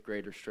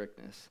greater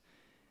strictness.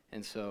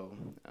 And so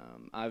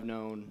I've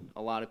known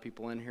a lot of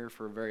people in here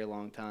for a very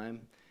long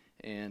time,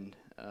 and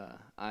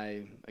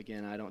I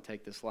don't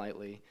take this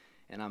lightly,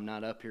 and I'm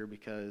not up here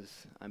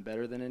because I'm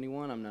better than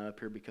anyone. I'm not up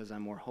here because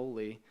I'm more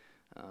holy.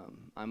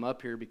 I'm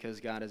up here because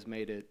God has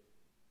made it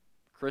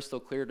crystal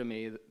clear to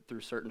me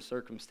through certain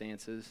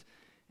circumstances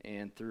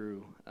and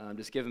through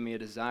just giving me a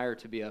desire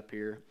to be up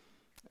here,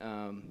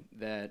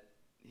 that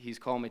He's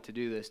called me to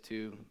do this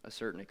to a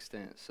certain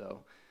extent.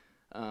 So,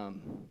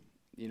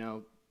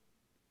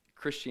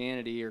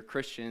 Christianity or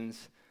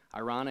Christians,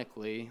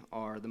 ironically,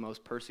 are the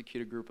most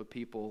persecuted group of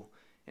people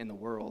in the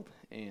world,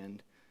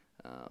 and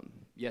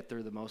yet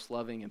they're the most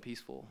loving and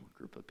peaceful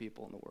group of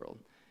people in the world.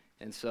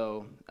 And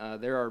so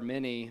there are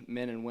many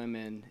men and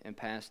women and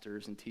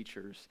pastors and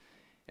teachers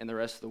in the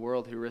rest of the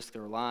world who risk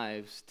their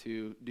lives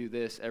to do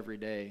this every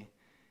day.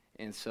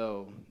 And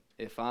so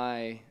if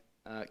I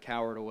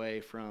cowered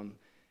away from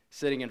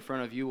sitting in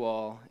front of you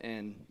all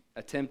and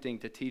attempting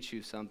to teach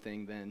you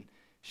something, then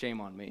shame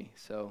on me.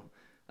 So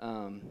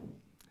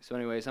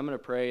anyways, I'm going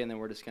to pray, and then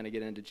we're just going to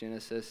get into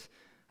Genesis.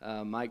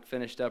 Mike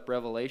finished up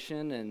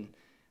Revelation, and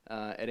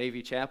at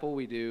AV Chapel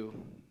we do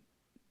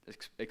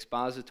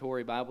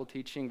expository Bible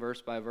teaching,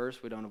 verse by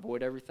verse. We don't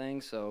avoid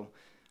everything, so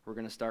we're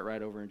going to start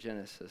right over in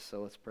Genesis.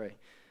 So let's pray.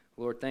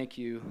 Lord, thank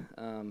you.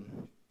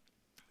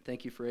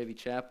 Thank you for AV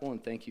Chapel,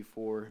 and thank you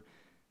for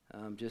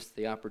just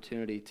the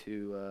opportunity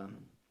to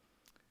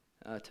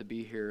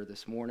be here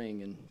this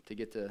morning and to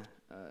get to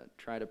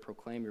try to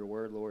proclaim your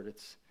word, Lord.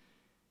 It's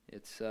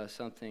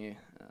something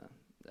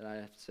that I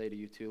have to say to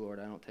you too, Lord.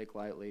 I don't take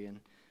lightly, and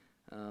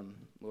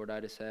Lord, I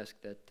just ask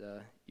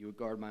that you would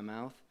guard my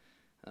mouth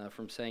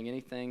from saying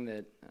anything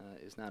that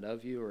is not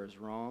of you or is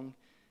wrong,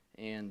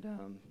 and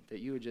that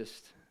you would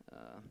just,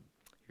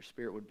 your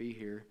Spirit would be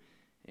here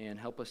and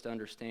help us to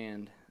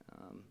understand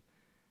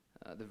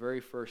the very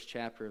first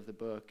chapter of the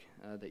book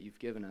that you've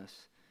given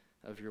us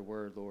of your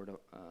word, Lord,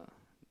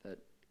 that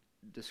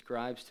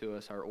describes to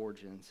us our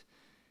origins.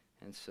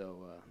 And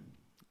so,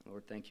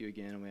 Lord, thank you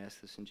again, and we ask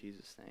this in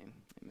Jesus' name.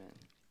 Amen.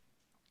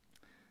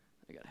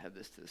 I got to have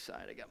this to the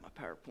side. I got my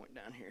PowerPoint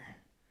down here.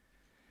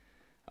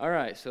 All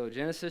right, so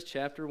Genesis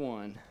chapter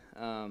 1.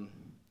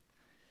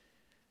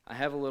 I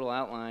have a little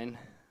outline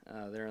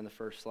there on the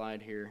first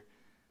slide here.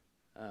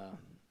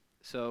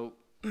 So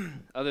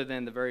other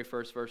than the very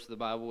first verse of the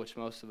Bible, which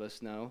most of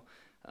us know,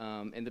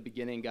 in the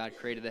beginning God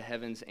created the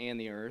heavens and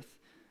the earth.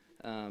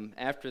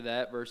 After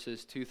that,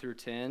 verses 2 through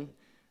 10,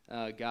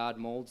 God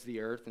molds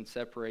the earth and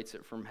separates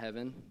it from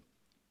heaven.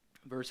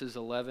 Verses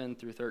 11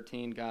 through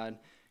 13, God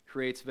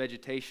creates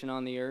vegetation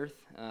on the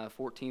earth.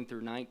 14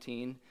 through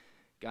 19,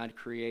 God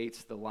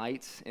creates the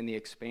lights in the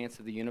expanse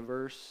of the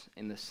universe,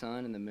 and the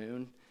sun and the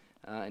moon,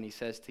 and he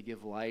says to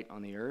give light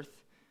on the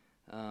earth.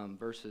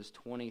 Verses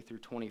 20 through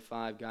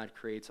 25, God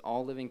creates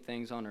all living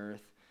things on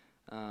earth.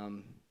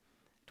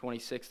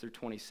 26 through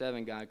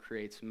 27, God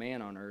creates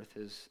man on earth,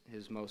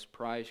 his most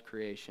prized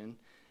creation.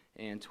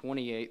 And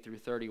 28 through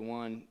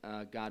 31,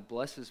 God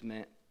blesses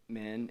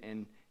men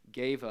and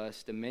gave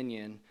us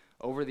dominion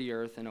over the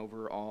earth and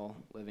over all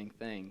living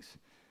things.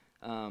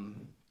 Let's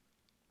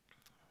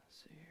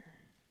see here.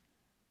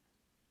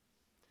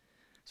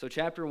 So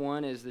chapter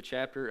 1 is the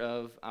chapter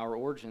of our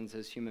origins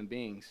as human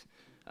beings.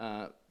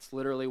 It's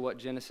literally what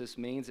Genesis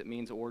means. It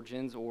means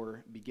origins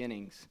or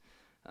beginnings.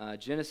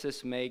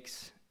 Genesis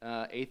makes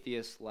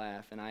atheists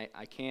laugh, and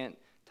I can't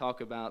talk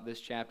about this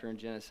chapter in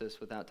Genesis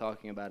without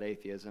talking about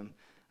atheism.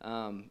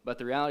 But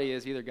the reality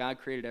is either God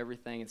created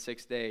everything in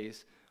 6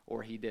 days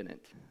or he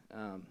didn't.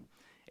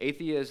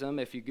 Atheism,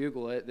 if you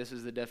Google it, this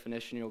is the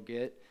definition you'll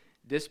get: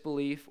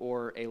 disbelief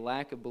or a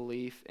lack of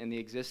belief in the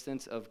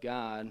existence of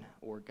God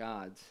or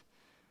gods.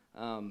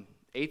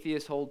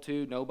 Atheists hold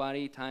to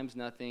nobody times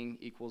nothing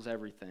equals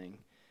everything.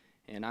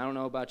 And I don't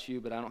know about you,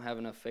 but I don't have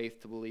enough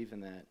faith to believe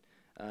in that.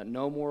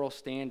 No moral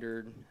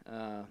standard,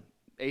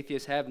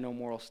 atheists have no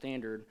moral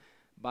standard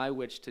by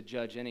which to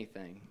judge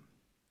anything.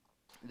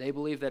 They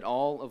believe that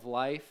all of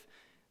life,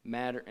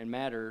 matter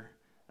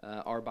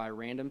are by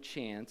random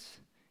chance,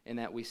 and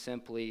that we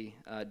simply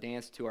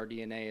dance to our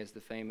DNA, as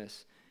the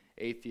famous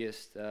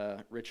atheist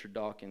Richard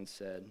Dawkins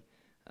said.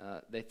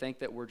 They think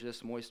that we're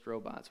just moist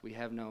robots. We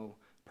have no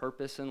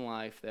purpose in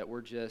life, that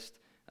we're just,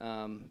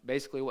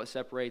 basically what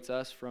separates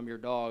us from your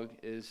dog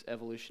is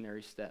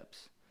evolutionary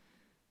steps.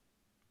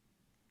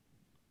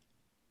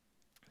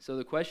 So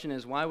the question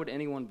is, why would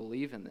anyone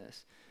believe in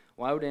this?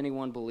 Why would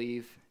anyone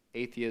believe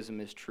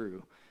atheism is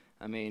true?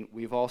 I mean,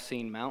 we've all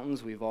seen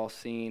mountains, we've all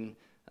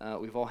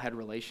had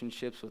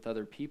relationships with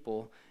other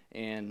people,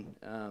 and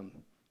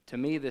to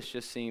me this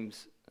just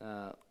seems,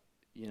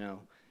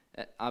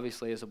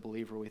 obviously as a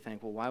believer we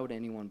think, well, why would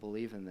anyone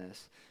believe in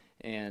this?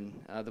 And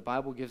the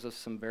Bible gives us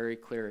some very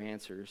clear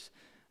answers.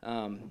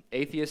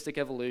 Atheistic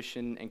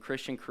evolution and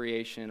Christian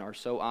creation are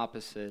so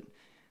opposite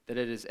that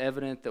it is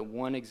evident that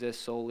one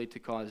exists solely to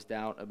cause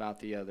doubt about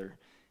the other.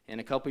 And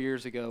a couple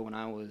years ago, when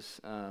I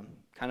was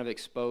kind of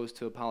exposed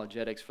to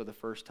apologetics for the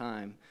first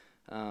time,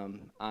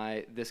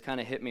 this kind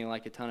of hit me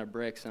like a ton of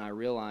bricks, and I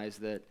realized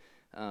that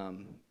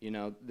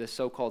This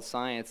so-called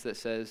science that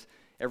says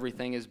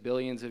everything is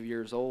billions of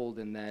years old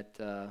and that,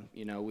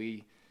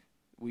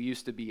 we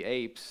used to be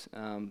apes.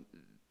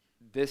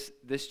 This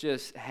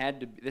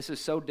is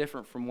so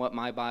different from what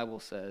my Bible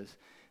says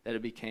that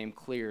it became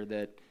clear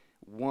that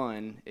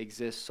one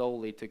exists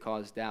solely to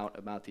cause doubt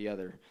about the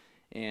other.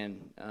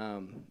 And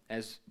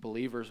as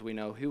believers, we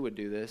know who would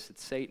do this.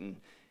 It's Satan.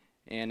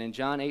 And in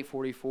John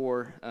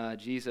 8:44,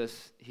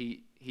 Jesus,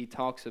 he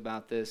talks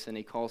about this, and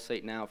he calls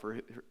Satan out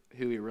for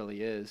who he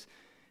really is.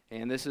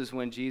 And this is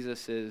when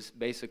Jesus is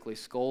basically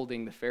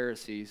scolding the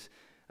Pharisees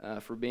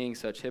for being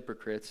such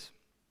hypocrites.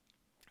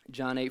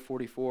 John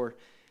 8:44,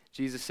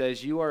 Jesus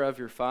says, "You are of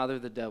your father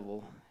the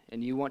devil,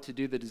 and you want to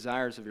do the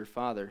desires of your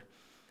father.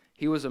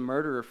 He was a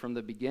murderer from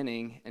the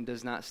beginning and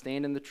does not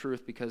stand in the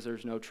truth because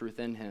there's no truth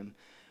in him.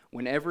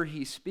 Whenever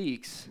he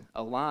speaks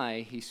a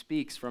lie, he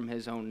speaks from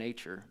his own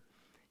nature.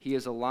 He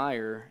is a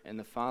liar and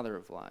the father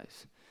of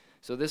lies."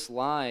 So this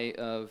lie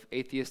of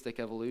atheistic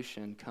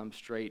evolution comes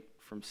straight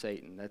from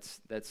Satan.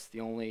 That's the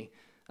only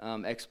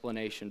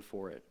explanation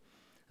for it.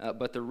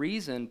 But the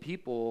reason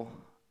people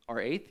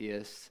are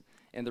atheists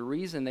and the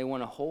reason they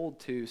want to hold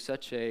to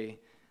such a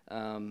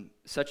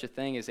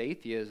thing as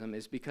atheism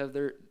is because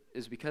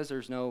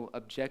there's no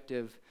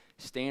objective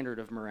standard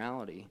of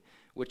morality,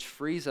 which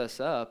frees us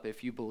up,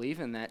 if you believe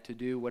in that, to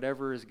do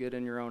whatever is good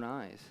in your own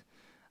eyes.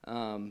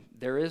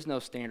 There is no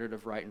standard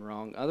of right and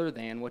wrong other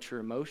than what your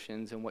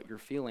emotions and what your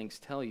feelings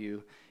tell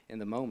you in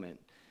the moment.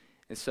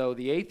 And so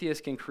the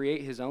atheist can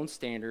create his own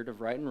standard of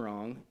right and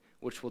wrong,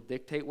 which will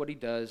dictate what he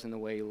does and the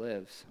way he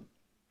lives.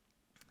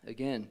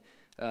 Again,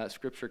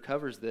 Scripture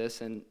covers this,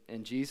 and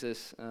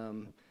Jesus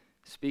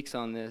speaks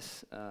on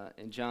this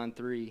in John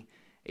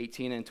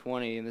 3:18 and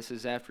 20, and this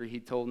is after he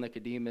told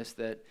Nicodemus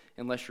that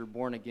unless you're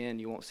born again,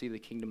 you won't see the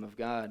kingdom of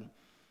God.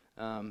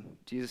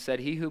 Jesus said,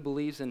 "He who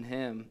believes in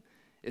him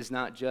is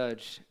not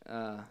judged,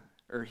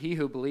 he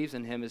who believes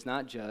in him is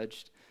not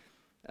judged.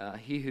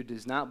 He who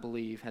does not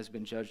believe has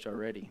been judged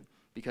already,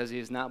 because he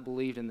has not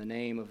believed in the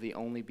name of the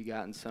only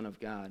begotten Son of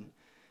God.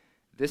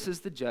 This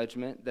is the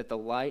judgment, that the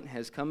light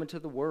has come into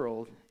the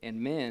world, and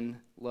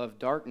men love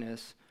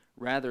darkness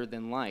rather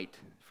than light,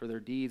 for their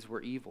deeds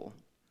were evil.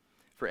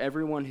 For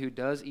everyone who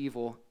does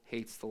evil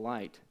hates the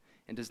light,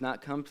 and does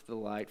not come to the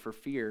light for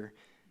fear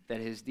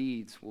that his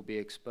deeds will be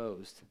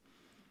exposed."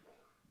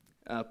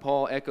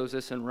 Paul echoes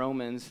this in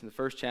Romans, the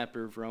first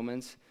chapter of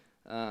Romans,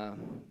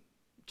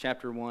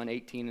 chapter 1,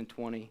 18 and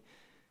 20.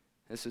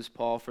 This is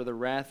Paul, "For the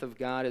wrath of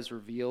God is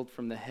revealed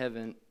from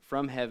heaven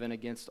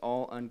against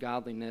all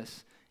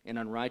ungodliness and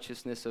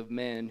unrighteousness of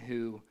men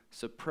who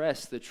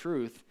suppress the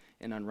truth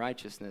in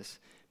unrighteousness,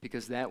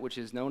 because that which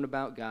is known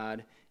about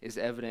God is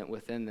evident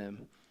within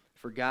them.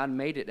 For God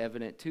made it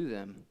evident to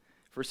them.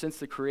 For since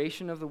the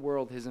creation of the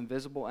world, his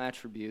invisible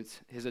attributes,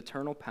 his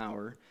eternal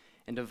power,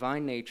 and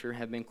divine nature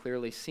have been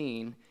clearly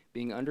seen,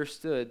 being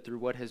understood through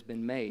what has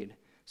been made,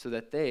 so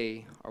that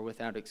they are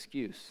without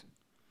excuse."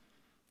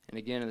 And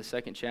again in the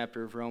second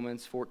chapter of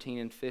Romans 14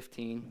 and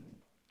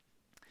 15,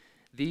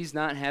 These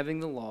not having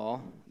the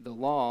law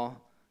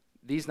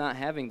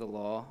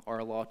are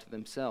a law to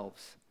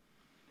themselves,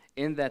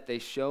 in that they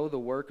show the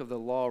work of the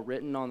law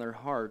written on their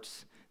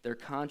hearts, their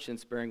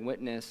conscience bearing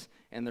witness,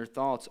 and their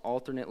thoughts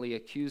alternately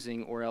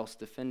accusing or else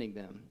defending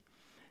them.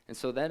 And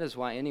so that is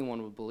why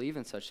anyone would believe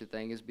in such a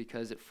thing, is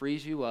because it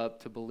frees you up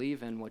to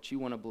believe in what you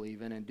want to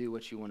believe in and do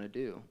what you want to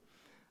do.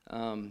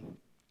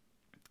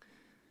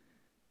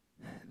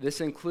 This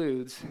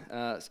includes,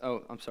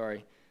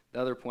 the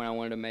other point I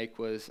wanted to make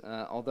was,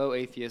 although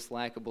atheists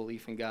lack a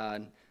belief in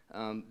God,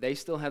 they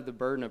still have the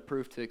burden of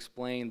proof to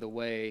explain the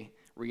way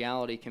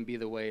reality can be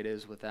the way it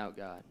is without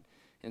God.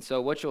 And so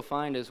what you'll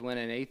find is when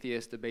an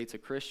atheist debates a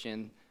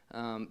Christian,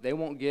 they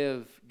won't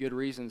give good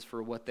reasons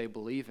for what they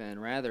believe in.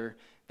 Rather,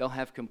 they'll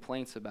have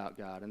complaints about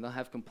God, and they'll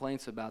have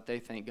complaints about they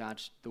think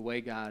the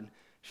way God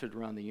should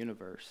run the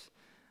universe.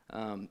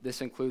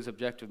 This includes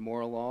objective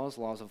moral laws,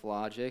 laws of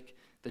logic,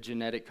 the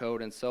genetic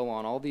code, and so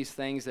on. All these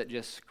things that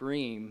just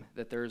scream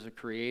that there is a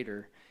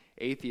creator.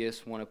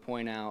 Atheists want to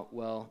point out,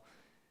 well,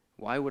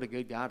 why would a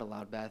good God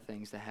allow bad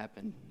things to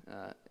happen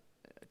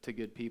to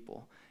good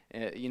people?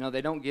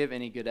 They don't give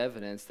any good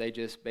evidence. They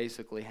just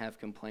basically have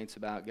complaints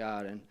about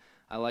God. And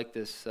I like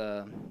this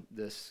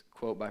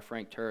quote by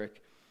Frank Turek.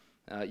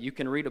 "You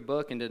can read a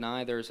book and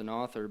deny there is an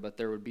author, but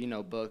there would be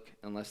no book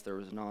unless there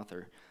was an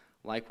author.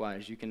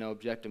 Likewise, you can know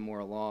objective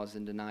moral laws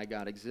and deny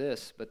God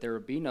exists, but there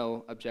would be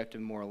no objective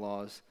moral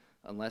laws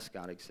unless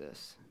God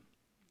exists."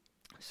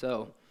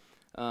 So,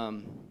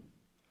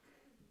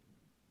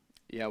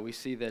 we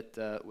see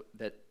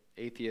that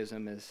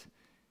atheism is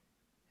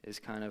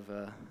kind of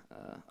a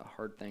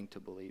hard thing to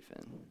believe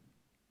in.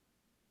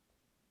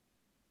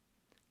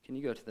 Can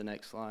you go to the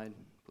next slide,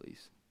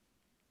 please?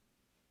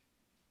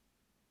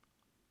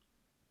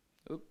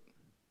 Oop.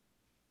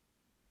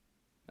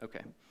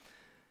 Okay.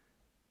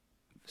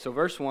 So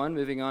verse 1,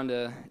 moving on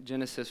to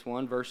Genesis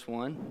 1, verse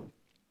 1.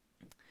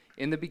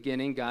 "In the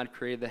beginning, God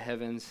created the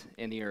heavens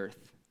and the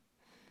earth."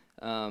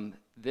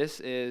 This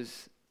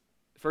is,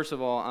 first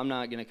of all, I'm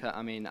not going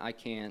to I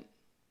can't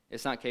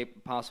it's not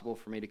possible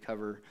for me to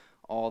cover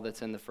all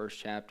that's in the first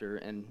chapter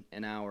in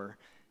an hour,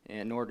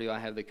 and nor do I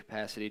have the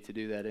capacity to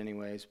do that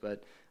anyways.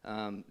 But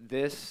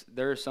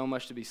there is so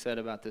much to be said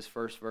about this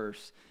first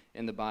verse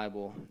in the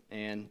Bible,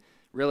 and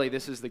really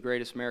this is the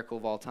greatest miracle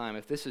of all time.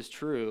 If this is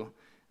true,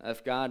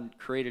 if God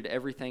created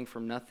everything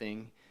from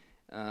nothing,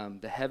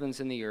 the heavens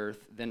and the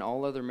earth, then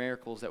all other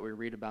miracles that we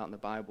read about in the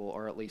Bible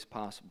are at least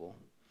possible.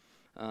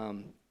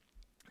 And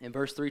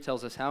verse 3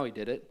 tells us how he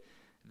did it.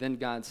 Then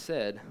God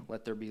said,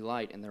 "Let there be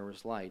light," and there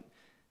was light.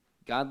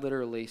 God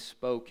literally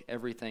spoke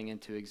everything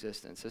into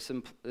existence.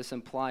 This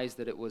implies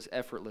that it was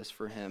effortless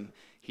for him.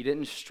 He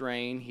didn't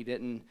strain. He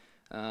didn't,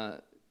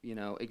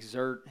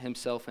 exert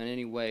himself in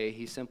any way.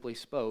 He simply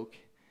spoke,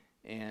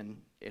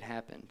 and it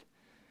happened.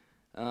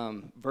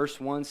 Verse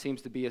 1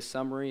 seems to be a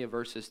summary of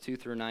verses 2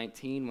 through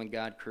 19. When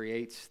God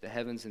creates the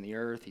heavens and the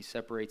earth, he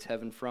separates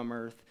heaven from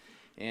earth,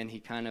 and he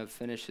kind of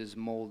finishes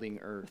molding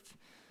earth.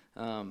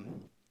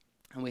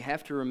 And we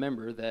have to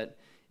remember that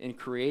in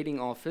creating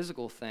all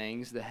physical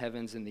things, the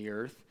heavens and the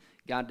earth,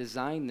 God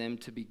designed them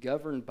to be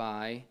governed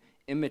by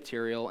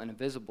immaterial and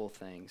invisible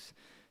things,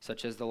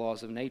 such as the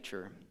laws of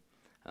nature,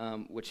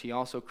 which he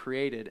also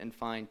created and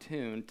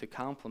fine-tuned to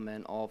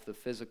complement all of the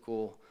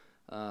physical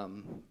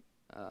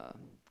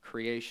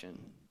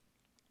creation.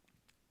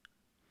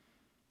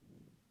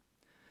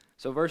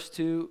 So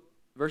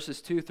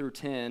verses 2 through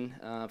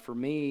 10, for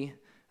me,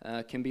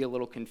 can be a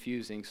little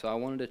confusing, so I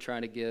wanted to try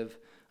to give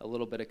a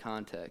little bit of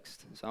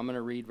context. So I'm going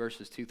to read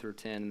verses 2 through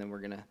 10, and then we're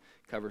going to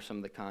cover some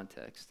of the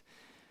context.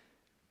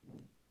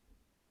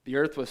 The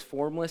earth was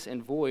formless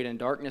and void, and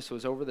darkness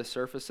was over the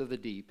surface of the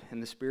deep,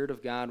 and the Spirit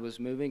of God was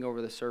moving over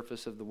the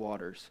surface of the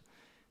waters.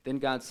 Then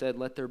God said,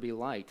 "Let there be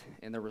light,"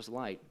 and there was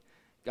light.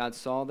 God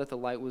saw that the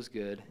light was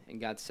good,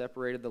 and God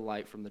separated the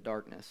light from the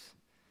darkness.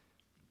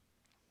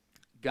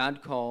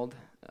 God called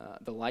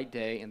the light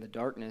day, and the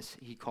darkness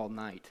he called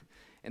night.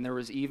 And there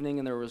was evening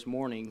and there was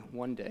morning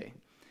one day.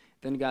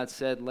 Then God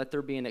said, "Let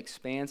there be an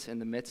expanse in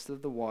the midst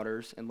of the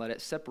waters, and let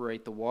it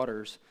separate the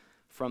waters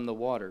from the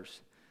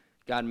waters."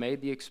 God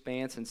made the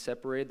expanse and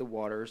separated the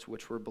waters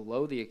which were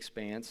below the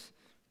expanse,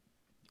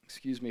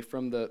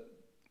 from the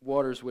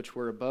waters which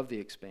were above the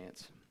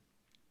expanse.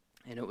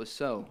 And it was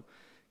so.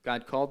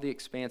 God called the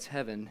expanse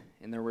heaven,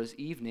 and there was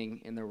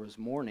evening and there was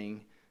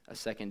morning, a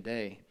second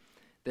day.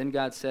 Then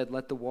God said,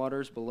 "Let the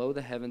waters below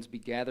the heavens be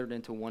gathered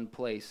into one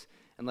place,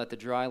 and let the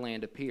dry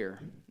land appear."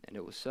 And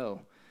it was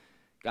so.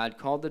 God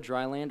called the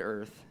dry land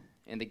earth,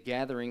 and the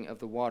gathering of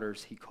the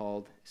waters he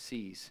called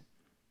seas.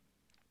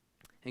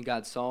 And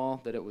God saw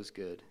that it was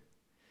good.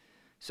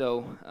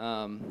 So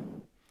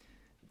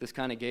this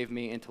kind of gave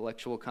me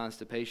intellectual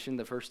constipation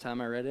the first time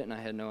I read it, and I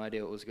had no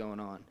idea what was going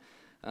on.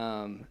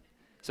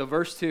 So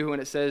verse 2, when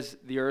it says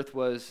the earth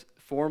was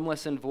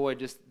formless and void,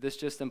 this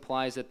just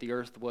implies that the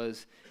earth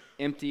was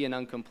empty and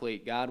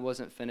incomplete. God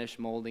wasn't finished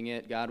molding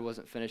it. God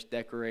wasn't finished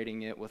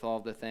decorating it with all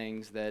the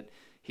things that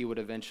he would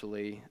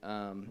eventually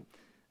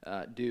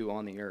do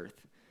on the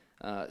earth.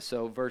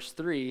 So verse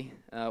 3,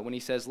 when he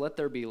says, "Let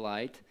there be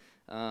light,"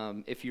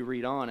 if you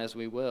read on, as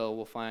we will,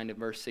 we'll find in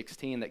verse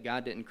 16 that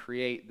God didn't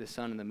create the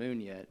sun and the moon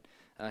yet.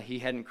 He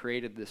hadn't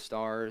created the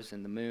stars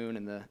and the moon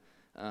and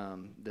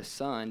the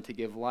sun to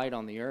give light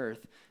on the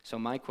earth. So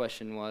my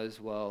question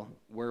was, well,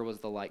 where was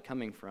the light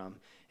coming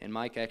from? And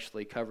Mike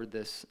actually covered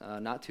this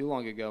not too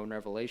long ago in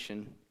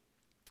Revelation.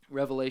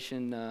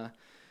 Revelation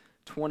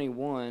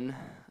 21,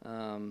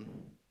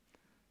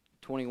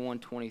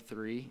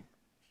 23.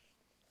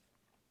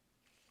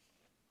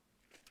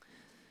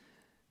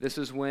 This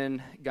is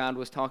when God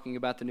was talking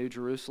about the New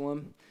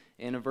Jerusalem.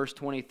 And in verse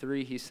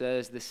 23, he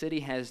says, "The city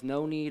has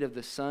no need of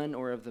the sun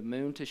or of the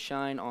moon to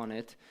shine on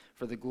it,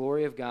 for the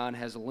glory of God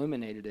has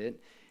illuminated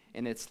it,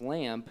 and its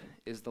lamp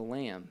is the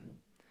Lamb."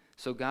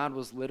 So God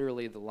was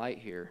literally the light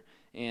here.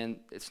 And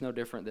it's no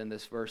different than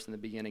this verse in the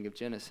beginning of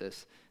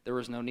Genesis. There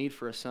was no need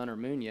for a sun or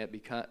moon yet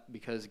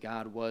because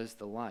God was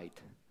the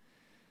light.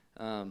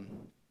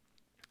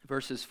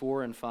 Verses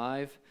 4 and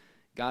 5,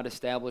 God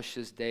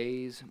establishes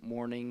days,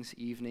 mornings,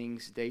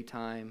 evenings,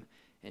 daytime,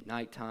 and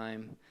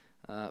nighttime.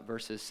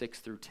 Verses 6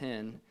 through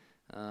 10,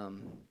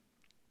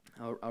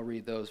 I'll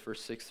read those,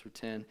 verse 6 through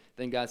 10.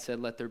 Then God said,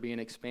 "Let there be an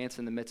expanse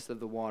in the midst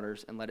of the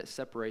waters, and let it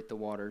separate the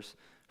waters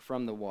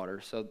from the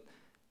waters." So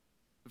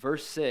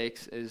verse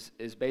 6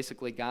 is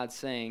basically God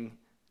saying,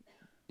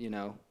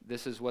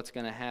 this is what's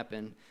going to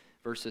happen.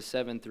 Verses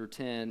 7 through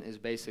 10 is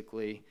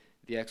basically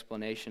the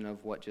explanation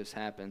of what just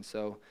happened.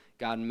 So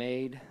God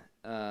made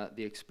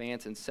the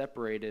expanse and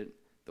separated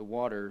the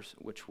waters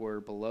which were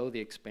below the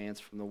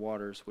expanse from the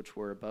waters which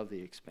were above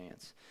the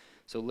expanse.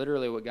 So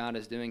literally what God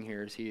is doing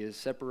here is he is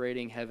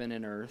separating heaven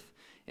and earth,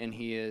 and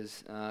he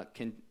is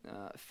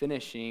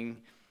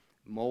finishing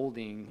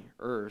molding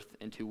earth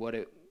into what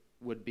it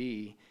would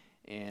be,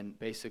 and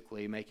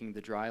basically making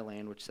the dry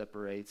land which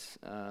separates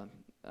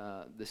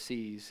the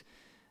seas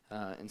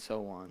and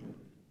so on.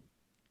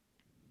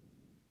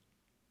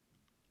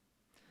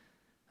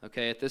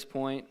 Okay, at this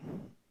point,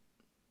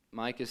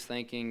 Mike is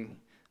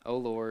thinking, "Oh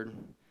Lord,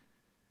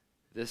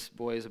 this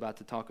boy is about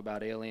to talk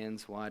about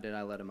aliens. Why did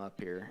I let him up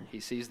here? He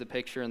sees the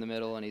picture in the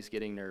middle and he's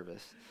getting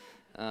nervous.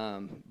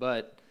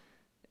 But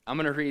I'm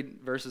going to read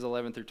verses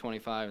 11 through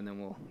 25, and then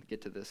we'll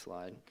get to this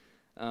slide.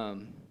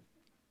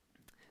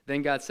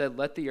 Then God said,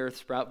 "Let the earth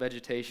sprout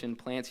vegetation,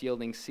 plants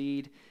yielding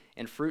seed,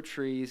 and fruit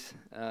trees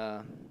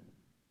on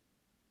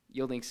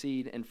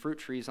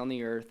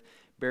the earth,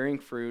 bearing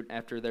fruit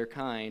after their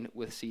kind,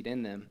 with seed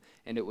in them."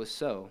 And it was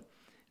so.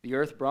 The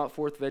earth brought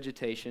forth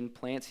vegetation,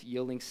 plants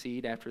yielding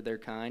seed after their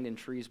kind, and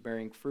trees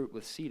bearing fruit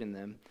with seed in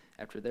them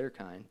after their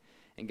kind.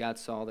 And God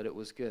saw that it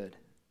was good.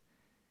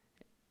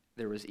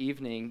 There was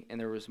evening and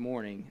there was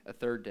morning, a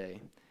third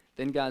day.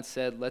 Then God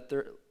said, Let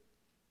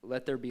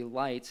there be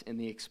lights in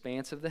the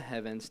expanse of the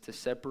heavens to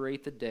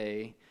separate the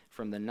day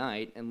from the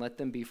night, and let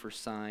them be for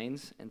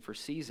signs and for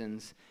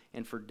seasons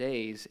and for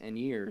days and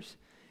years.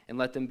 And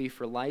let them be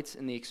for lights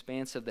in the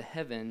expanse of the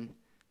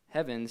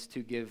heavens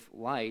to give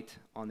light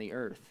on the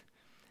earth.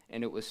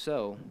 And it was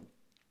so.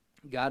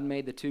 God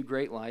made the two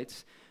great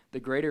lights, the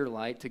greater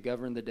light to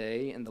govern the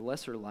day, and the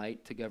lesser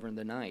light to govern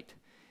the night.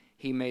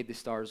 He made the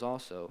stars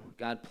also.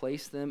 God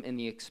placed them in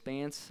the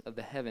expanse of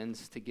the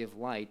heavens to give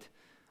light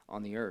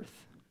on the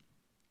earth,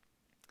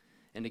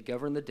 and to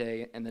govern the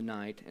day and the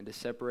night, and to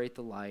separate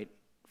the light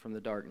from the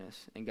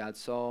darkness. And God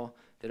saw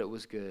that it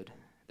was good.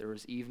 There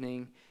was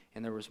evening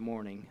and there was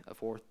morning, a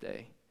fourth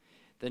day.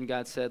 Then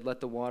God said, "Let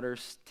the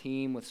waters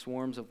teem with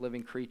swarms of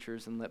living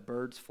creatures, and let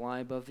birds fly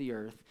above the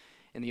earth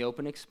in the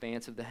open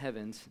expanse of the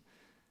heavens,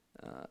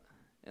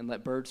 and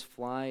let birds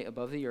fly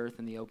above the earth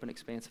in the open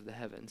expanse of the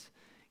heavens."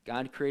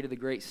 God created the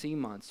great sea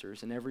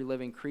monsters and every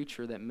living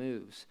creature that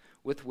moves,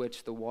 with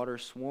which the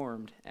waters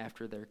swarmed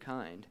after their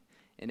kind,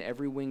 and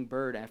every winged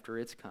bird after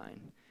its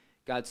kind.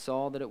 God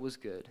saw that it was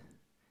good.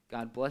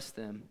 God blessed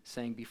them,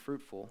 saying, "Be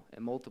fruitful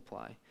and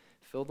multiply,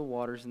 fill the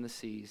waters and the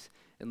seas,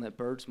 and let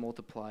birds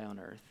multiply on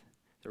earth."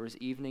 There was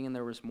evening and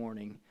there was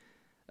morning,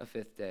 a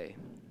fifth day.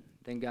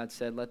 Then God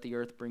said, "Let the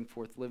earth bring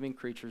forth living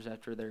creatures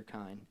after their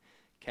kind,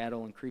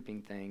 cattle and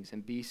creeping things,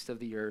 and beasts of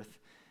the earth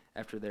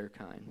after their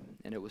kind."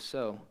 And it was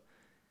so.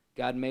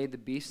 God made the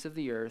beasts of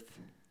the earth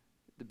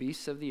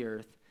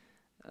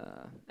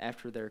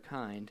after their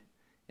kind,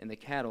 and the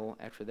cattle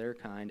after their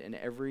kind, and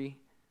everything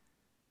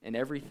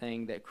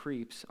that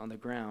creeps on the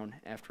ground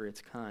after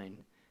its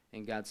kind.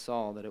 And God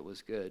saw that it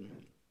was good.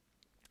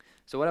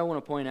 So what I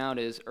want to point out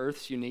is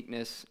earth's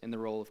uniqueness in the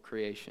role of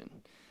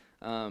creation.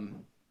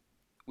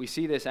 We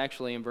see this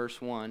actually in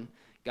verse 1.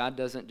 God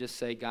doesn't just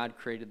say God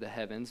created the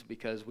heavens,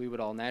 because we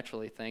would all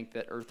naturally think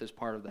that earth is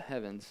part of the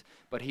heavens,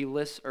 but he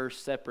lists earth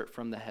separate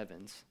from the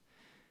heavens.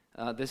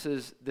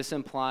 This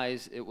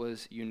implies it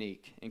was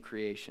unique in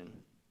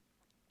creation.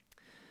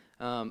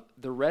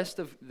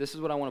 This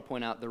is what I want to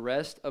point out. The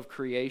rest of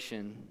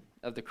creation,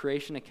 of the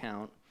creation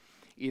account,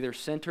 either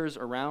centers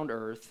around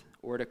earth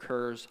or it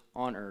occurs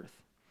on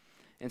earth.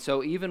 And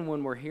so even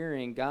when we're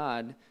hearing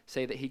God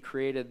say that he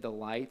created the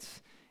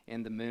lights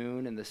and the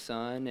moon and the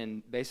sun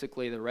and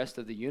basically the rest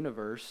of the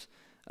universe,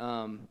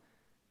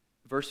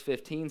 verse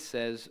 15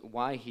 says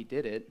why he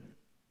did it.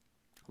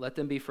 "Let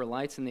them be for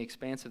lights in the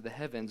expanse of the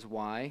heavens."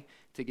 Why?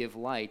 To give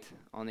light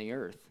on the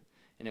earth.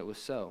 And it was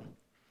so.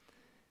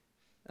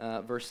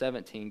 Verse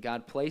 17,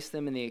 God placed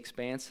them in the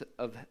expanse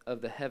of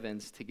the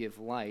heavens to give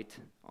light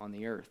on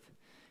the earth.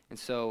 And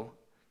so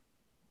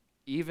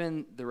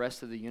even the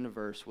rest of the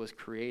universe was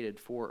created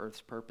for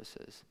earth's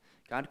purposes.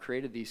 God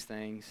created these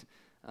things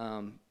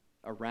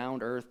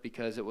around earth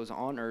because it was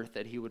on earth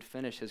that he would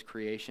finish his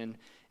creation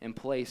and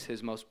place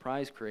his most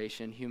prized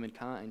creation,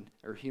 humankind,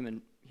 or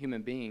human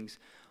beings,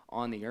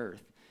 on the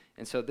earth.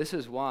 And so this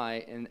is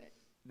why, and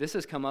this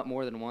has come up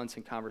more than once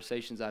in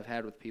conversations I've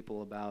had with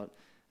people about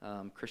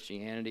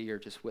Christianity or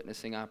just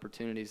witnessing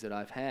opportunities that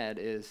I've had,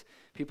 is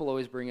people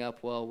always bring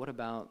up, well, what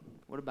about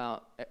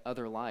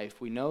other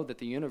life? We know that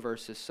the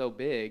universe is so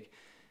big.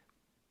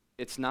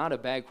 It's not a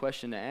bad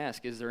question to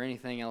ask, is there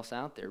anything else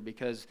out there?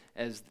 Because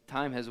as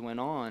time has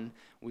went on,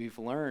 we've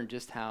learned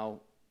just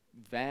how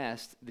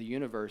vast the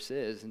universe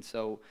is. And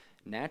so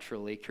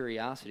naturally,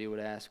 curiosity would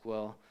ask,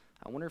 well,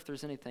 I wonder if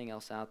there's anything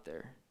else out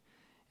there.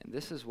 And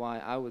this is why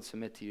I would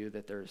submit to you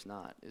that there is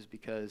not, is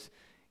because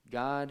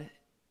God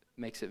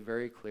makes it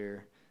very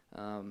clear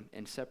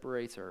and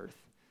separates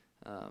earth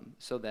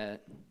so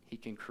that he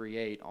can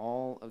create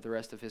all of the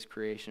rest of his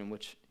creation,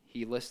 which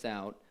he lists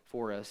out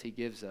for us, he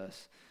gives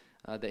us,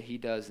 that he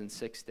does in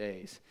 6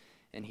 days.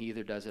 And he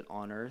either does it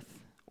on earth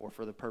or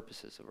for the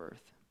purposes of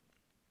earth.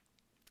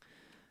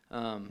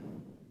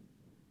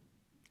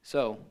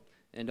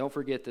 And don't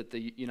forget that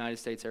the United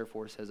States Air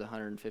Force has a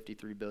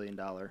 $153 billion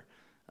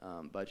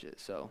budget.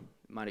 So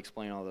it might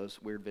explain all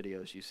those weird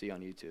videos you see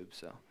on YouTube.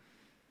 So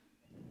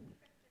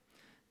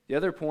the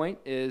other point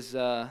is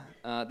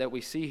that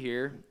we see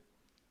here,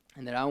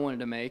 and that I wanted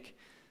to make,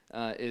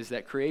 is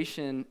that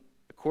creation,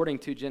 according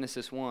to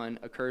Genesis 1,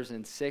 occurs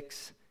in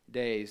 6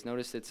 days.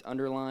 Notice it's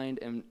underlined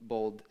and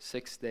bold,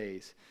 6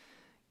 days.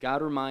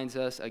 God reminds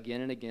us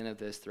again and again of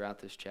this throughout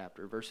this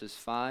chapter. Verses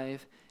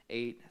 5,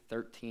 8,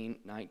 13,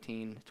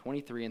 19,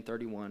 23, and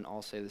 31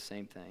 all say the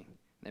same thing.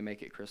 They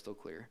make it crystal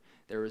clear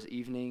there was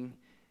evening,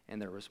 and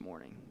there was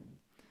morning.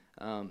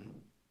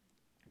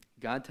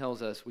 God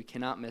tells us we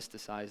cannot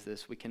mysticize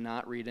this. We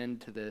cannot read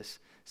into this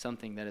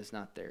something that is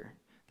not there.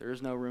 There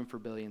is no room for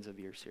billions of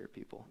years here,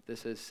 people.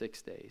 This is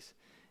 6 days.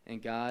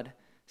 And God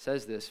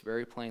says this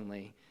very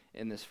plainly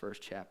in this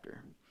first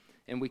chapter.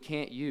 And we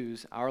can't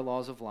use our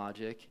laws of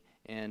logic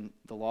and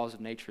the laws of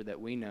nature that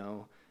we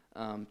know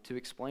to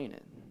explain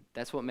it.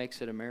 That's what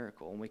makes it a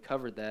miracle. And we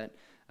covered that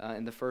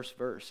in the first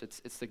verse.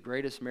 It's the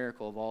greatest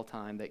miracle of all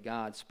time that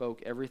God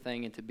spoke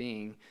everything into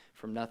being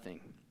from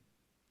nothing.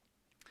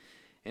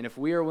 And if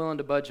we are willing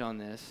to budge on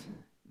this,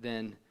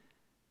 then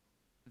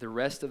the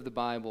rest of the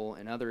Bible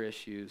and other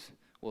issues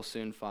will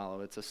soon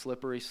follow. It's a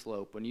slippery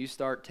slope. When you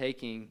start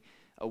taking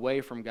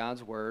away from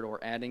God's word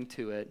or adding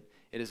to it,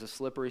 it is a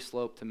slippery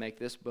slope to make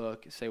this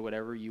book say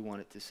whatever you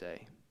want it to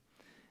say.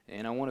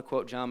 And I want to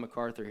quote John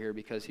MacArthur here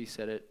because he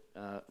said it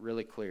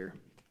really clear.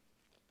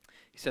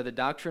 He said, "The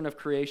doctrine of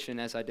creation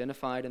as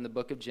identified in the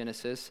book of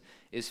Genesis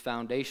is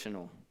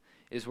foundational,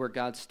 is where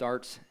God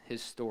starts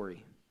his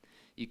story.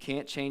 You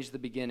can't change the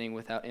beginning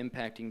without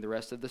impacting the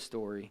rest of the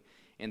story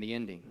and the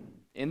ending.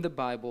 In the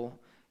Bible,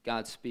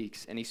 God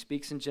speaks, and he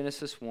speaks in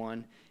Genesis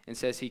 1 and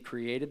says he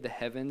created the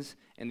heavens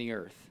and the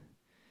earth.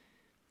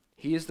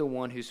 He is the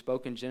one who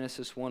spoke in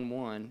Genesis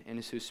 1:1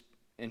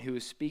 and who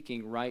is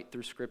speaking right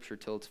through Scripture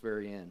till its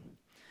very end.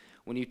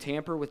 When you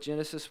tamper with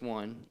Genesis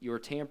 1, you are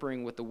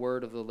tampering with the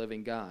word of the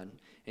living God,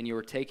 and you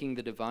are taking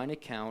the divine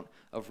account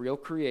of real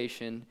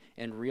creation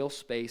and real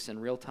space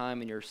and real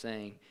time, and you're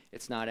saying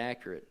it's not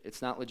accurate,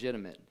 it's not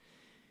legitimate,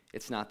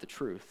 it's not the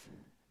truth.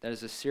 That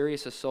is a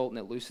serious assault, and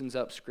it loosens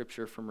up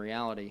Scripture from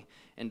reality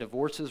and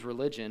divorces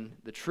religion,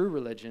 the true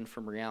religion,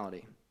 from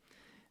reality.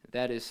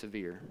 That is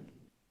severe."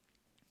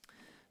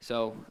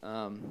 So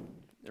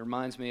it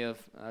reminds me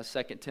of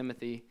 2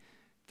 Timothy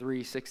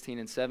 3:16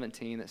 and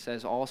 17 that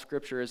says, "All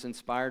Scripture is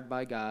inspired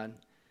by God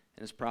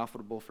and is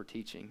profitable for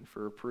teaching,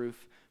 for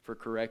reproof, for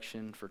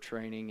correction, for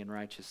training in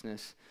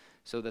righteousness,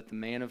 so that the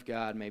man of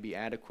God may be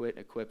adequate,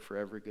 equipped for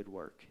every good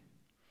work."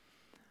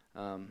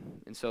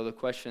 And so the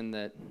question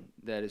that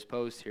is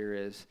posed here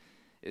is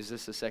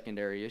this a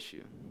secondary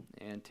issue?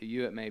 And to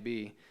you it may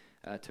be.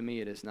 To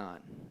me it is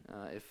not.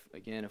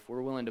 If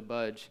we're willing to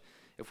budge,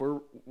 if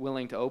we're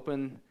willing to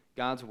open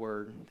God's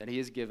word that he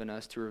has given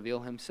us to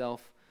reveal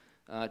himself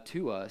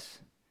to us,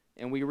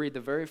 and we read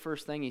the very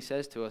first thing he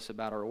says to us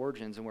about our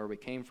origins and where we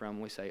came from,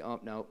 we say, "Oh,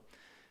 no,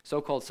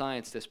 so-called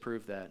science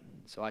disproved that,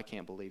 so I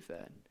can't believe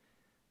that."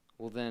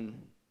 Well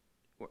then,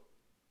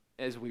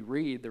 as we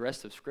read the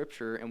rest of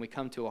Scripture and we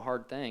come to a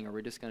hard thing, are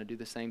we just going to do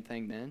the same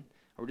thing then?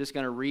 Are we just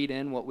going to read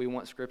in what we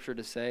want Scripture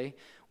to say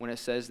when it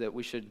says that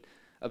we should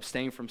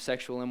abstain from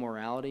sexual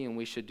immorality and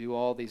we should do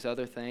all these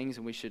other things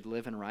and we should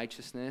live in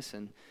righteousness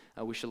and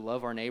we should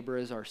love our neighbor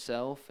as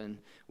ourselves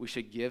and we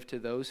should give to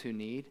those who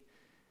need?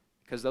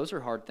 Because those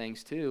are hard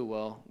things too.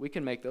 Well, we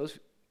can make those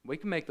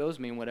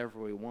mean whatever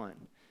we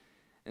want.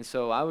 And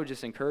so I would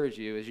just encourage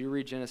you, as you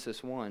read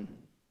Genesis 1,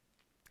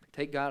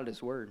 take God at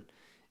his word.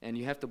 And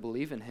you have to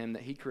believe in him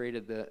that he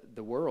created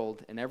the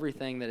world and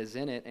everything that is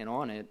in it and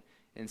on it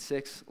in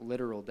 6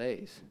 literal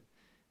days.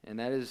 And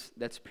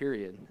that's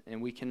period.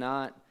 And we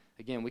cannot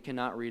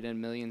read in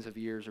millions of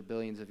years or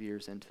billions of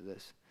years into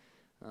this.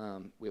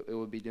 It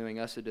would be doing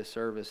us a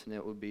disservice, and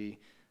it would be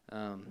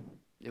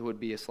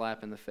a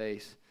slap in the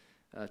face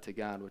to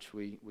God, which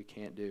we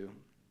can't do.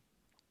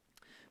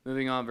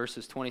 Moving on,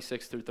 verses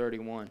 26 through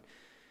 31.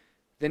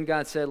 "Then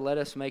God said, 'Let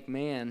us make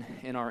man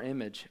in our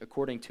image,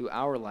 according to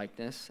our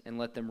likeness, and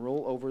let them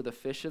rule over the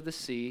fish of the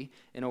sea,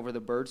 and over the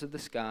birds of the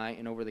sky,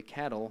 and over the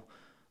cattle,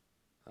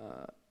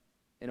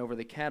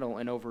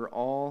 and over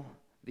all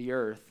the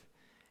earth,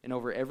 and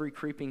over every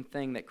creeping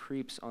thing that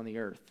creeps on the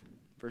earth.'"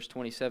 Verse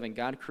 27,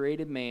 "God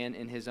created man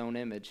in his own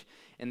image.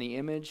 In the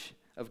image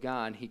of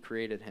God he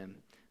created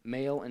him.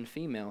 Male and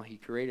female he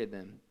created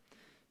them.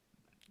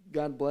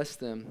 God blessed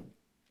them,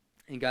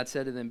 and God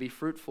said to them, 'Be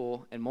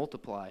fruitful and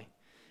multiply,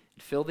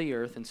 and fill the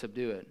earth and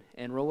subdue it,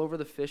 and rule over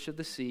the fish of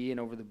the sea,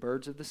 and over the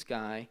birds of the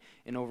sky,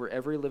 and over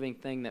every living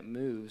thing that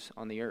moves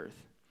on the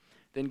earth.'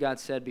 Then God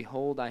said,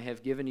 'Behold, I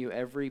have given you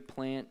every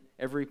plant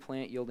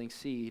yielding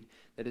seed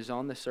that is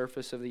on the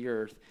surface of the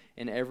earth,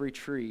 and every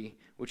tree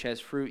which has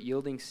fruit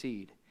yielding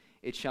seed.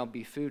 It shall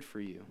be food for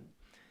you.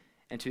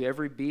 And to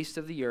every beast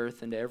of the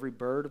earth, and to every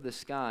bird of the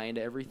sky, and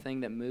to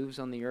everything that moves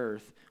on the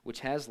earth, which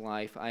has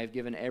life, I have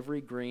given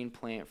every green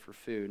plant for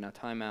food.'" Now,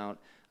 time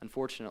out.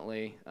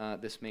 Unfortunately,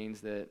 this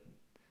means that,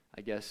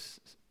 I guess,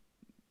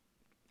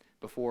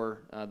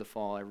 before the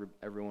fall,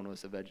 everyone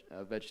was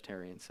a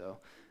vegetarian. So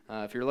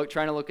if you're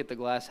trying to look at the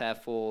glass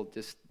half full,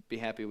 just be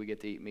happy we get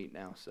to eat meat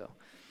now. So,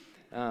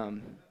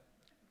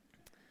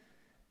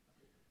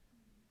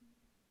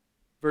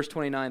 verse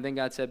 29, "Then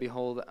God said,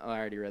 Behold,'" I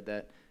already read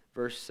that.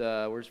 Where's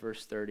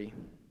verse 30?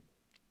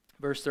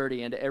 Verse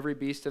 30, "And to every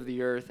beast of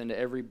the earth, and to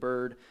every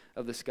bird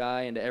of the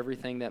sky, and to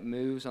everything that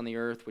moves on the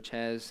earth which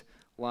has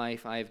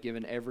life, I have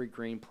given every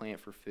green plant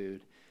for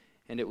food.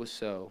 And it was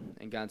so.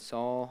 And God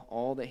saw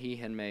all that he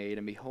had made,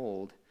 and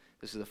behold,"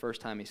 this is the first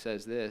time he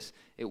says this,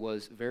 "it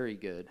was very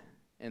good.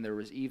 and there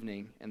was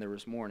evening, and there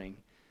was morning,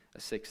 a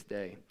sixth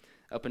day.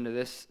 Up until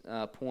this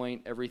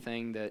point,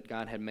 everything that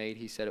God had made,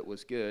 he said it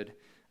was good.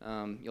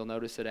 You'll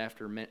notice that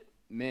after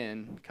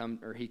men come,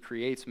 or he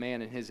creates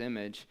man in his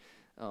image,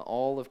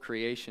 all of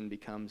creation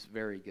becomes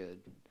very good.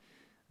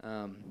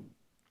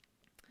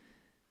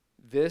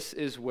 This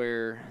is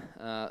where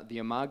the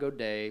Imago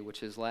Dei,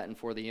 which is Latin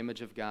for the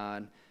image of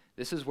God,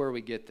 this is where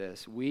we get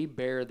this. We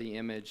bear the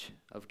image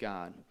of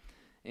God.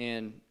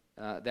 And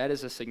that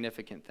is a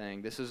significant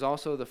thing. This is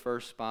also the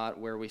first spot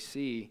where we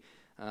see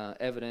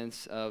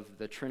evidence of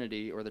the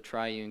Trinity or the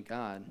triune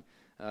God.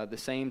 The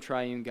same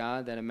triune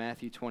God that in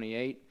Matthew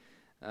 28,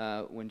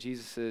 when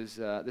Jesus is,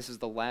 this is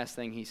the last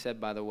thing he said,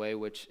 by the way,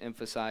 which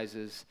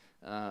emphasizes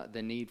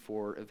the need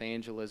for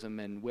evangelism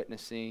and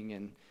witnessing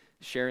and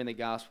sharing the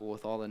gospel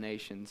with all the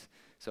nations.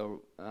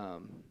 So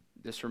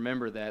just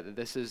remember that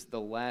this is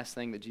the last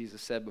thing that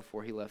Jesus said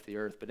before he left the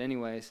earth. But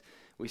anyways,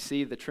 we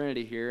see the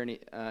Trinity here,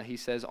 and he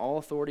says, all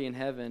authority in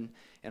heaven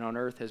and on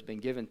earth has been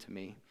given to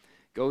me.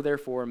 Go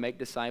therefore and make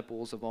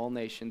disciples of all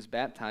nations,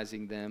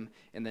 baptizing them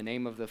in the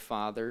name of the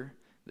Father,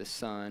 the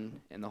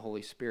Son, and the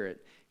Holy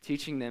Spirit,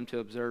 teaching them to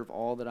observe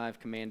all that I have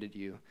commanded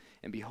you.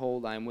 And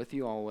behold, I am with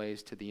you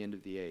always to the end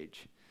of the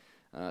age.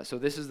 So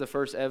this is the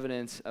first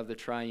evidence of the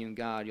triune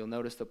God. You'll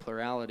notice the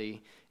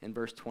plurality in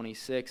verse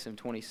 26 and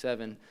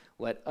 27.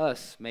 Let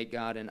us make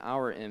God in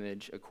our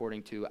image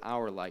according to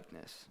our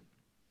likeness.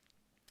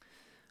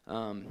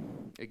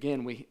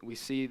 Again, we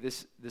see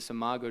this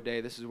Imago Dei.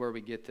 This is where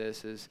we get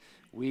this, is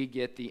we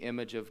get the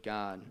image of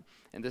God.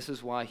 And this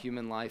is why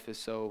human life is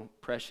so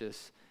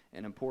precious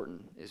and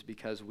important, is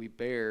because we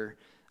bear,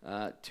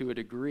 to a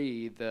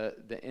degree,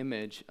 the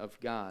image of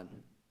God.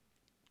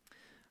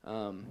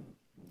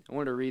 I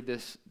wanted to read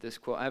this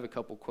quote. I have a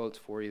couple quotes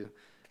for you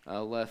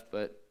left,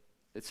 but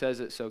it says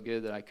it so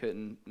good that I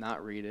couldn't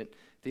not read it.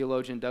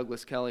 Theologian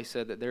Douglas Kelly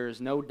said that there is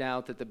no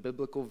doubt that the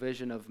biblical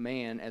vision of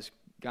man as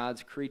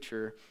God's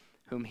creature,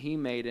 whom he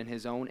made in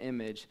his own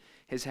image,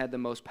 has had the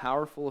most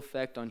powerful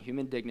effect on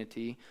human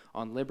dignity,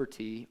 on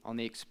liberty, on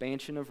the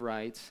expansion of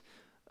rights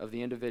of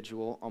the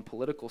individual, on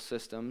political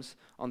systems,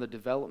 on the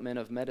development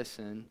of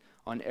medicine,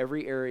 on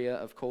every area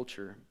of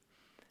culture.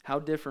 How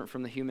different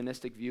from the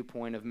humanistic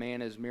viewpoint of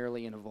man as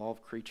merely an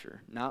evolved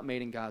creature, not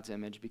made in God's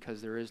image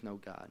because there is no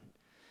God.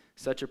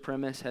 Such a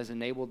premise has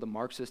enabled the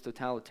Marxist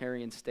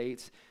totalitarian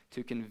states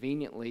to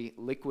conveniently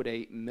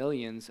liquidate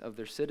millions of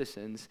their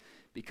citizens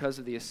because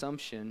of the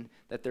assumption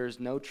that there is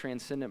no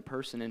transcendent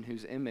person in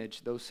whose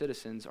image those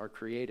citizens are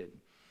created.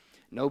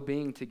 No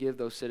being to give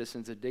those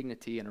citizens a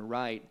dignity and a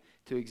right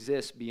to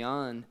exist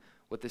beyond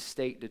what the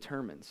state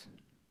determines.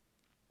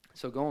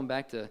 So going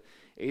back to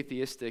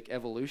atheistic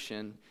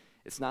evolution,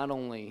 it's not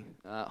only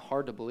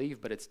hard to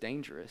believe, but it's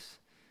dangerous.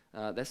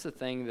 This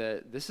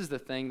is the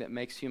thing that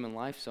makes human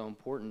life so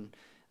important,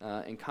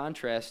 in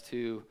contrast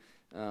to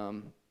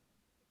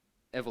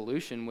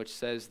evolution, which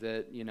says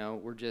that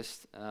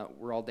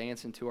we're all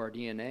dancing to our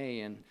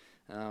DNA, and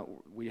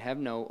we have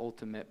no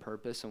ultimate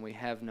purpose, and we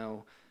have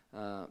no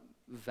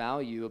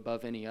value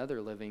above any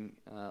other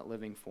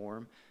living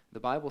form. The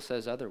Bible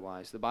says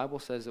otherwise. The Bible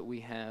says that we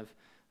have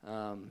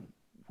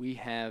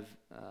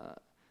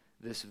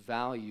this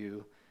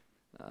value.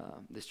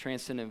 This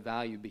transcendent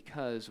value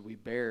because we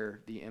bear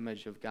the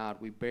image of God.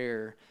 We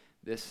bear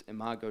this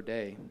Imago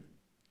Dei.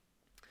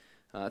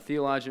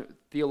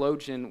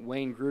 Theologian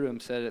Wayne Grudem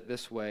said it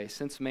this way: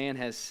 since man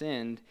has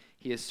sinned,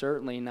 he is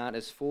certainly not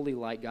as fully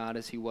like God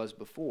as he was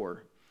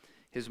before.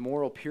 His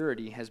moral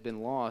purity has been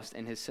lost,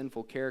 and his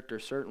sinful character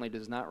certainly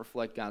does not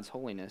reflect God's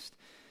holiness.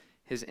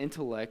 His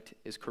intellect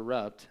is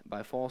corrupt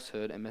by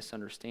falsehood and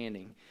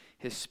misunderstanding.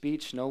 His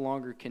speech no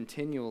longer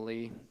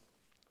continually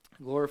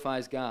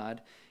glorifies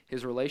God.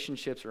 His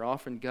relationships are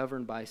often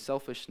governed by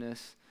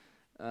selfishness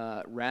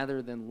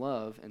rather than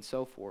love, and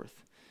so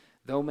forth.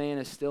 Though man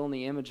is still in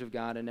the image of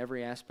God in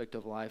every aspect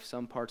of life,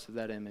 some parts of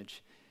that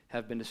image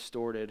have been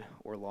distorted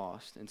or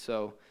lost. And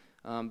so,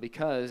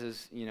 because,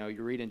 as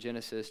you read in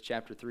Genesis,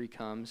 chapter 3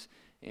 comes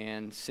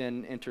and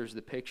sin enters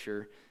the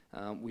picture,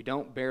 we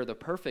don't bear the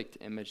perfect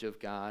image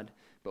of God,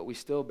 but we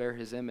still bear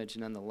his image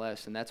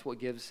nonetheless. And that's what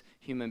gives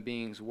human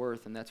beings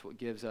worth, and that's what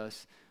gives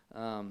us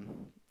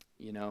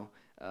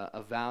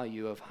a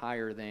value of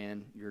higher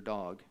than your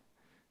dog,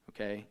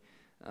 okay?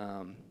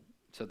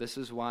 So this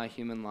is why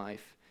human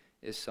life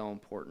is so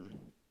important.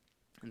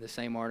 In the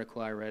same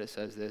article I read, it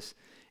says this: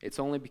 it's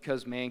only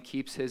because man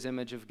keeps his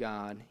image of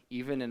God,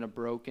 even in a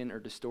broken or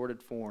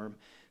distorted form,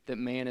 that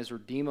man is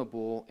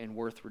redeemable and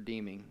worth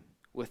redeeming.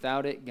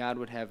 Without it, God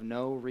would have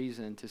no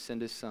reason to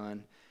send his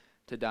son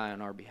to die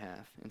on our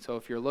behalf. And so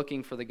if you're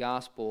looking for the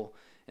gospel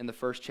in the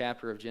first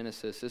chapter of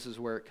Genesis, this is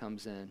where it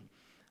comes in.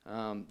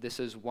 This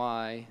is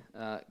why,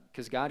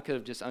 because God could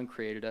have just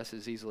uncreated us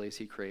as easily as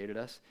he created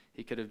us.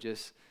 He could have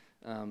just,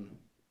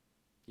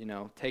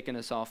 taken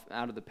us off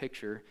out of the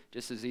picture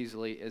just as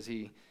easily as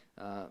he,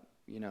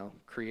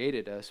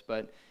 created us.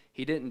 But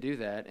he didn't do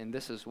that, and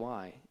this is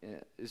why.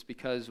 It's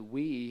because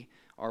we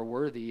are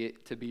worthy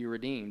to be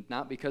redeemed,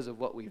 not because of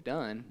what we've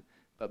done,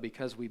 but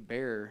because we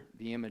bear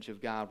the image of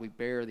God. We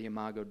bear the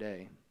Imago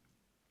Dei.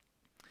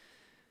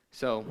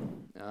 So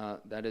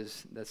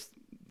that's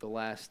the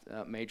last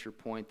major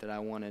point that I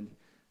wanted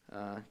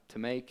to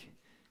make.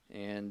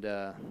 And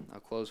I'll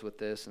close with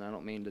this, and I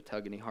don't mean to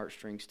tug any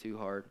heartstrings too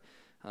hard.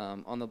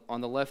 On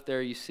the left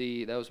there, you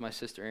see, that was my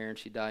sister Erin.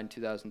 She died in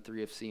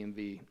 2003 of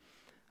CMV.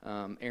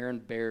 Erin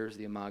bears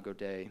the Imago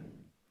Dei.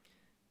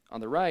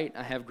 On the right,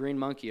 I have Green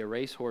Monkey, a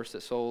racehorse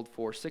that sold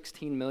for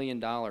 $16 million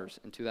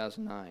in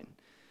 2009.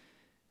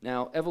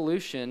 Now,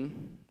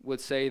 evolution would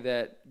say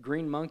that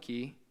Green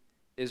Monkey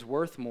is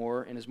worth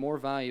more and is more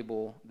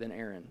valuable than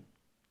Erin.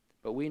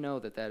 But we know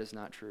that that is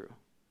not true.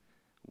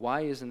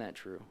 Why isn't that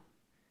true?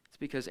 It's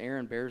because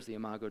Erin bears the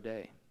Imago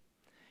Dei.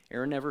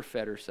 Erin never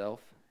fed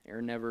herself.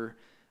 Erin never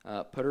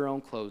put her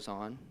own clothes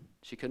on.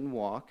 She couldn't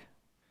walk.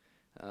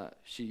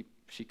 She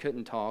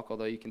couldn't talk,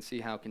 although you can see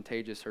how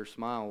contagious her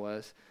smile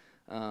was.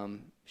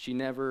 She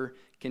never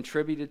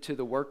contributed to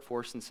the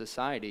workforce in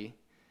society,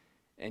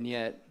 and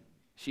yet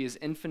she is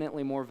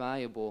infinitely more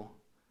valuable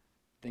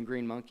than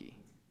Green Monkey.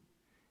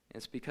 And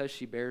it's because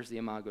she bears the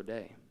Imago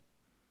Dei.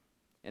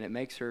 And it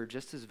makes her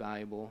just as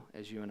valuable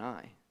as you and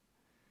I.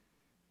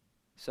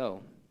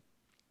 So,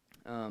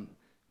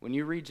 when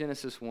you read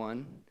Genesis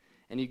 1,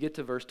 and you get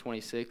to verse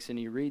 26, and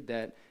you read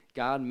that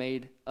God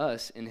made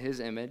us in his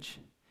image,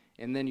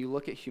 and then you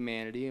look at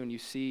humanity, and you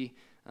see,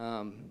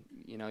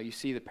 you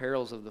see the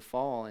perils of the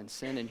fall and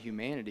sin in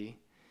humanity,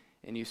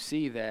 and you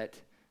see that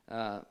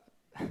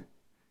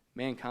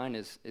mankind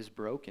is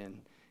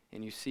broken,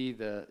 and you see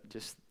the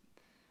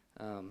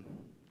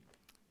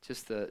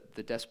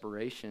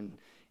desperation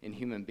in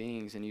human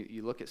beings, and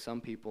you look at some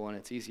people, and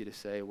it's easy to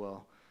say,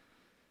 well,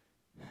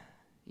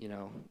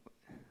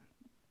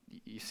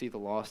 you see the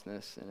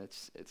lostness, and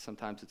it's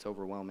sometimes it's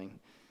overwhelming,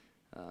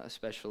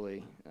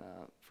 especially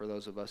for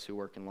those of us who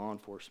work in law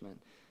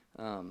enforcement.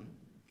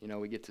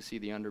 We get to see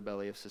the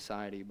underbelly of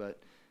society, but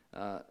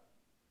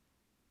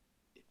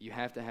you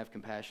have to have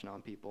compassion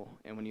on people.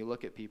 And when you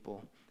look at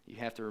people, you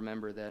have to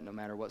remember that no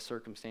matter what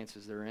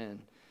circumstances they're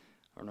in,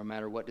 or no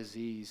matter what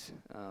disease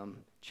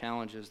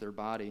challenges their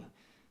body,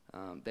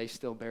 they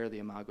still bear the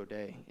Imago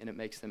Dei, and it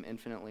makes them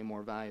infinitely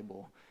more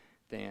valuable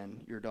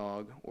than your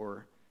dog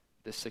or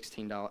the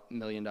 $16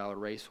 million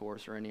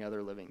racehorse or any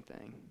other living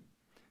thing.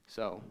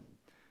 So,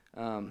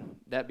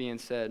 that being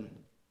said,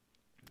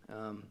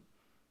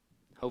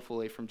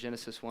 hopefully from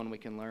Genesis 1 we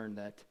can learn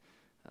that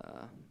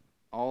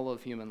all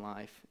of human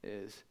life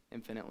is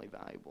infinitely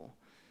valuable.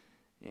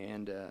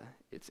 And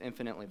it's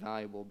infinitely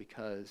valuable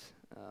because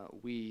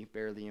we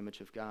bear the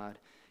image of God.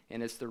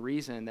 And it's the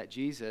reason that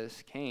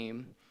Jesus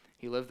came.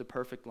 He lived the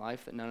perfect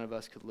life that none of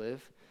us could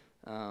live.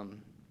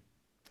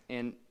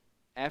 And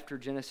after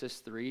Genesis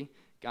 3,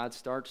 God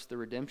starts the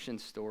redemption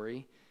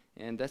story.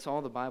 And that's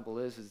all the Bible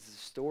is a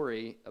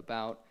story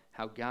about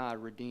how God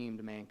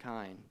redeemed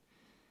mankind.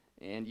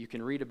 And you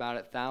can read about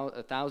it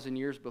 1,000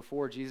 years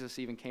before Jesus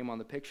even came on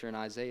the picture. And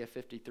Isaiah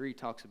 53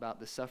 talks about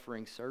the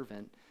suffering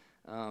servant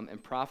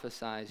and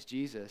prophesies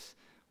Jesus.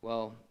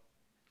 Well,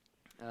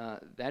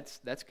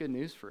 that's good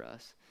news for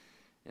us.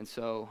 And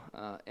so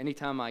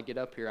anytime I get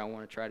up here, I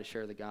want to try to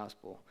share the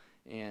gospel.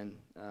 And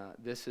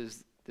this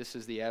is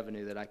the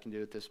avenue that I can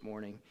do it this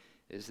morning,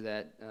 is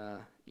that,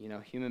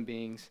 human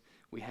beings,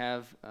 we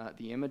have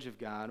the image of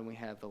God and we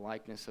have the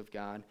likeness of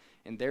God,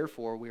 and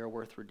therefore we are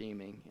worth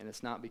redeeming. And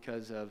it's not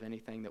because of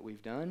anything that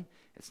we've done.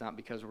 It's not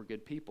because we're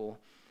good people.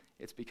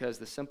 It's because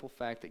the simple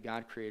fact that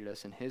God created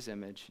us in his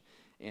image,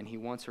 and he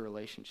wants a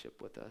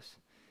relationship with us.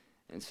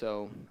 And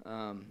so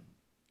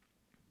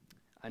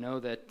I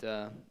know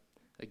that,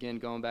 again,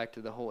 going back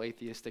to the whole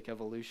atheistic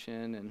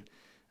evolution, and,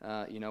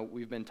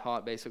 we've been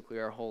taught basically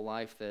our whole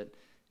life that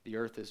the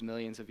earth is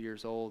millions of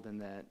years old, and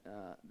that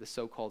the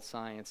so-called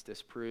science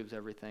disproves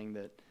everything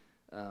that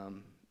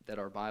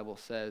our Bible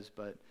says.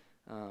 But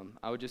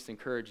I would just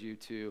encourage you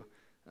to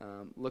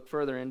look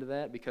further into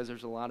that, because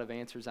there's a lot of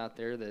answers out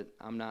there that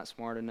I'm not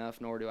smart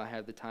enough, nor do I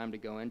have the time to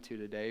go into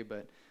today.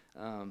 But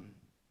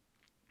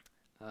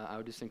I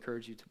would just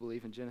encourage you to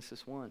believe in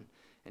Genesis 1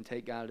 and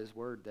take God at his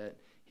word that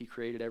he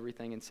created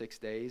everything in 6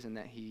 days, and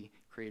that he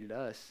created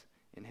us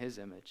in his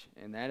image.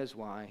 And that is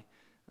why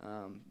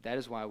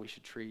we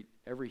should treat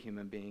every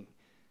human being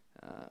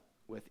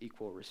with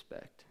equal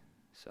respect.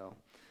 So,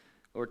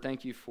 Lord,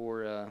 thank you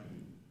for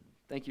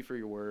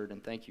your word,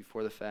 and thank you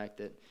for the fact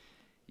that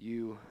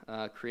you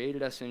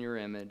created us in your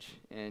image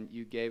and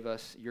you gave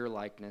us your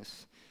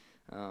likeness.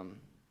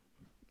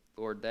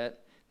 Lord, that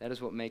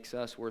is what makes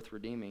us worth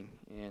redeeming.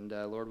 And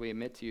Lord, we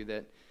admit to you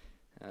that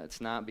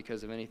it's not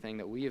because of anything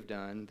that we have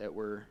done that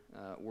we're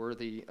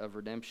worthy of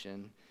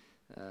redemption,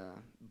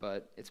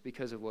 but it's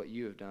because of what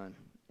you have done.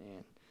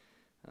 And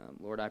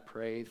Lord, I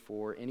pray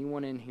for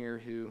anyone in here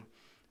who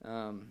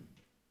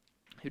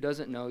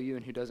doesn't know you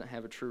and who doesn't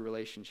have a true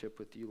relationship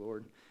with you,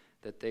 Lord,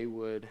 that they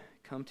would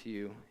come to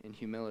you in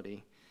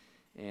humility,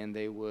 and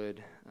they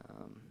would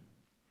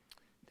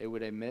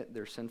admit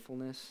their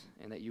sinfulness,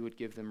 and that you would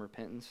give them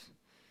repentance,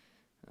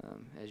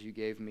 as you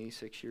gave me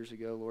 6 years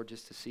ago, Lord,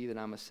 just to see that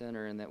I'm a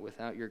sinner, and that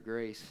without your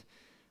grace,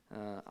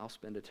 I'll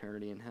spend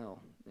eternity in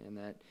hell, and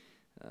that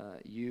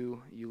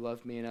you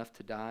loved me enough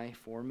to die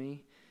for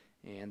me,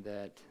 and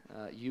that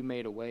you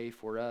made a way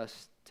for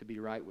us to be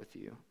right with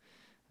you.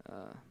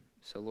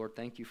 So, Lord,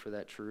 thank you for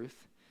that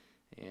truth,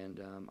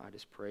 and I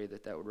just pray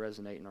that that would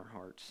resonate in our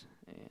hearts.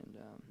 And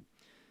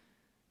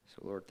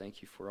so, Lord,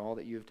 thank you for all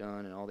that you've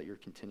done and all that you're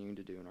continuing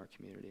to do in our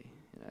community.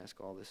 And I ask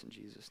all this in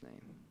Jesus'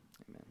 name.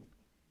 Amen.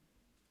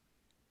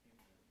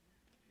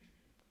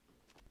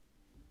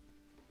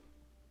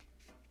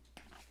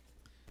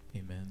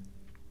 Amen.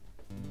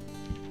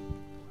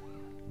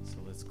 So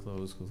let's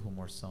close with one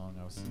more song.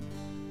 I was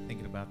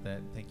thinking about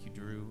that. Thank you,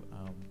 Drew.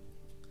 I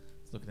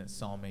was looking at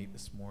Psalm 8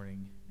 this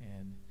morning,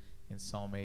 and in Psalm 8,